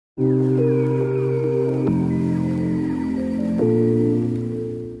What's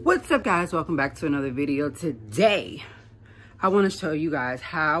up, guys? Welcome back to another video. Today I want to show you guys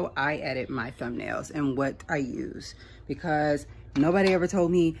how I edit my thumbnails and what I use, because nobody ever told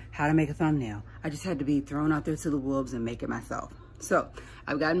me how to make a thumbnail. I just had to be thrown out there to the wolves and make it myself. So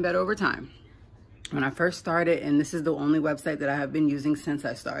I've gotten better over time. When I first started, and this is the only website that I have been using since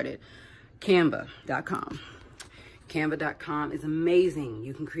I started, Canva.com. Canva.com is amazing.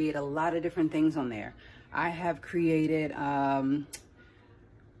 You can create a lot of different things on there. I have created a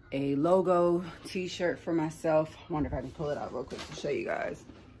logo t-shirt for myself. I wonder if I can pull it out real quick to show you guys.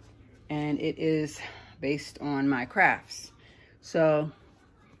 And it is based on my crafts. So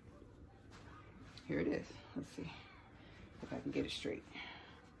here it is. Let's see if I can get it straight.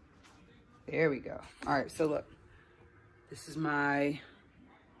 There we go. All right, so look, this is my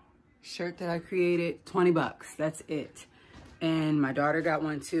shirt that I created, 20 bucks, that's it. And my daughter got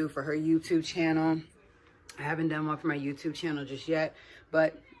one too for her YouTube channel. I haven't done one for my YouTube channel just yet,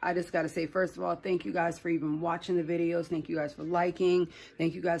 but I just got to say, first of all, thank you guys for even watching the videos. Thank you guys for liking.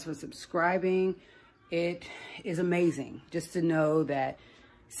 Thank you guys for subscribing. It is amazing just to know that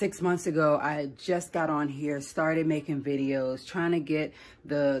 6 months ago, I just got on here, started making videos, trying to get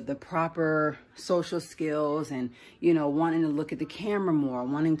the proper social skills and, you know, wanting to look at the camera more,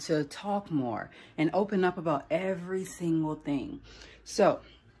 wanting to talk more and open up about every single thing. So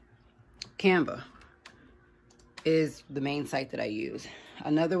Canva is the main site that I use.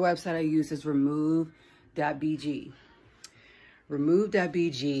 Another website I use is REMOVE.BG.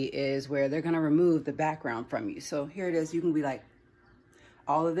 REMOVE.BG is where they're going to remove the background from you. So here it is. You can be like,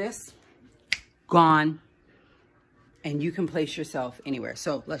 all of this gone, and you can place yourself anywhere.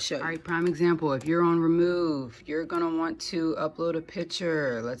 So let's show you. All right, prime example, if you're on Remove, you're gonna want to upload a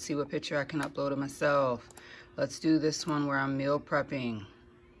picture. Let's see what picture I can upload of myself. Let's do this one where I'm meal prepping.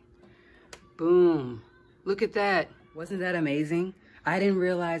 Boom, look at that. Wasn't that amazing? I didn't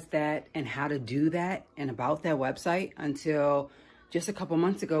realize that and how to do that and about that website until just a couple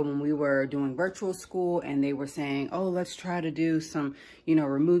months ago when we were doing virtual school, and they were saying, oh, let's try to do some, you know,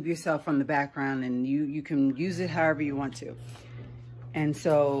 remove yourself from the background, and you can use it however you want to. And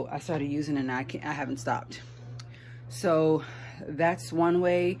so I started using it, and I haven't stopped. So that's one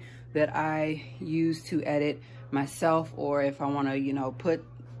way that I use to edit myself, or if I want to, you know,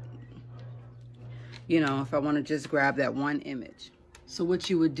 if I want to just grab that one image. So what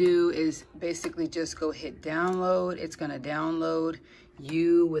you would do is basically just go hit download. It's going to download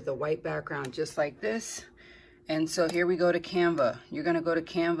you with a white background just like this. And so here we go to Canva. You're going to go to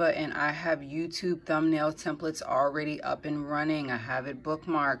Canva, and I have YouTube thumbnail templates already up and running. I have it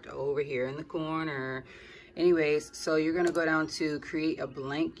bookmarked over here in the corner. Anyways, so you're going to go down to create a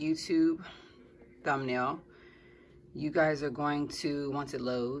blank YouTube thumbnail. You guys are going to, once it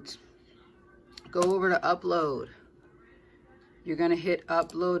loads, go over to upload. You're going to hit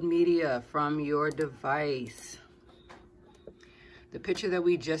upload media from your device. The picture that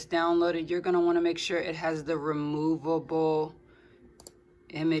we just downloaded, you're going to want to make sure it has the removable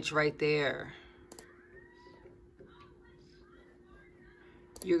image right there.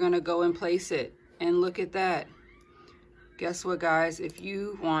 You're going to go and place it. And look at that. Guess what, guys? If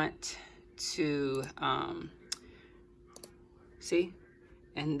you want to, see?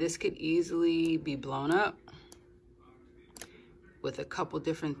 And this could easily be blown up with a couple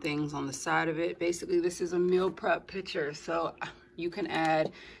different things on the side of it. Basically, this is a meal prep picture, so you can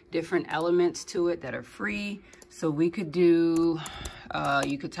add different elements to it that are free. So we could do,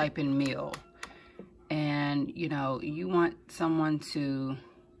 you could type in meal, and you know, you want someone to,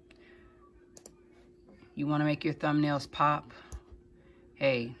 you want to make your thumbnails pop.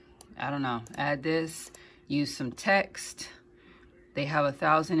 Hey, I don't know, add this, use some text. They have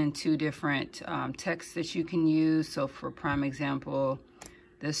 1,002 different texts that you can use. So for prime example,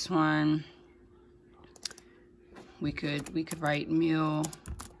 this one, we could write meal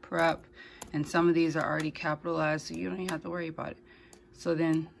prep, and some of these are already capitalized, so you don't even have to worry about it. So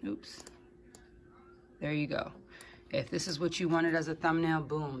then, oops, there you go. If this is what you wanted as a thumbnail,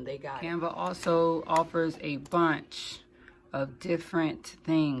 boom, they got it. Canva also offers a bunch of different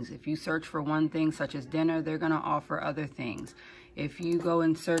things. If you search for one thing, such as dinner, they're gonna offer other things. If you go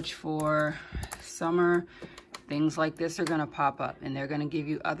and search for summer, things like this are gonna pop up, and they're gonna give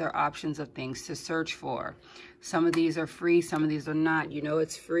you other options of things to search for. Some of these are free, some of these are not. You know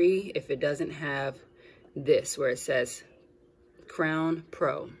it's free if it doesn't have this where it says Crown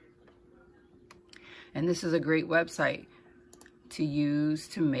Pro. And this is a great website to use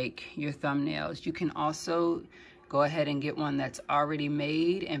to make your thumbnails. You can also go ahead and get one that's already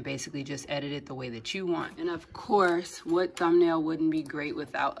made and basically just edit it the way that you want. And of course, what thumbnail wouldn't be great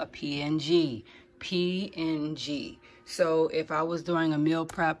without a PNG? PNG. So if I was doing a meal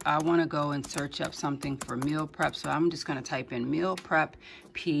prep, I want to go and search up something for meal prep. So I'm just going to type in meal prep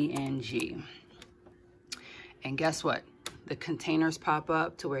PNG. And guess what? The containers pop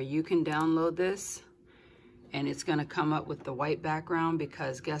up to where you can download this, and it's going to come up with the white background,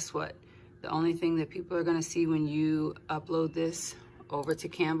 because guess what? The only thing that people are going to see when you upload this over to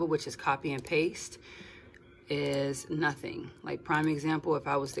Canva, which is copy and paste, is nothing. Like prime example, if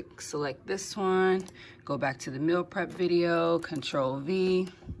I was to select this one, go back to the meal prep video, Control V,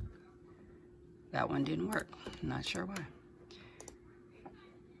 that one didn't work. I'm not sure why.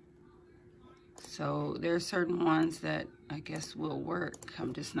 So there are certain ones that I guess will work.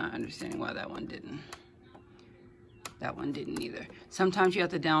 I'm just not understanding why that one didn't. That one didn't either. Sometimes you have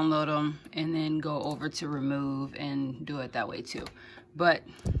to download them and then go over to remove and do it that way too. But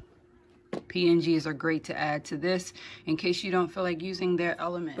PNGs are great to add to this in case you don't feel like using their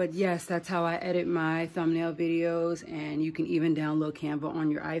element. But yes, that's how I edit my thumbnail videos, and you can even download Canva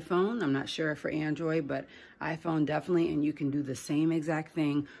on your iPhone. I'm not sure for Android, but iPhone definitely, and you can do the same exact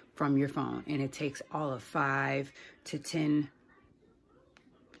thing from your phone, and it takes all of 5 to 10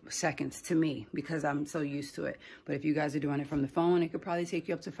 seconds to me because I'm so used to it. But if you guys are doing it from the phone, it could probably take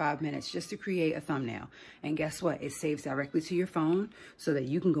you up to 5 minutes just to create a thumbnail. And guess what? It saves directly to your phone so that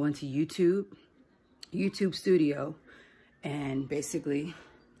you can go into YouTube Studio and basically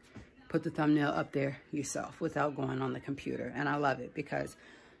put the thumbnail up there yourself without going on the computer. And I love it because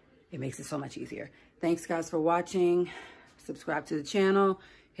it makes it so much easier. Thanks guys for watching. Subscribe to the channel,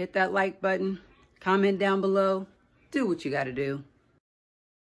 hit that like button, comment down below, do what you got to do.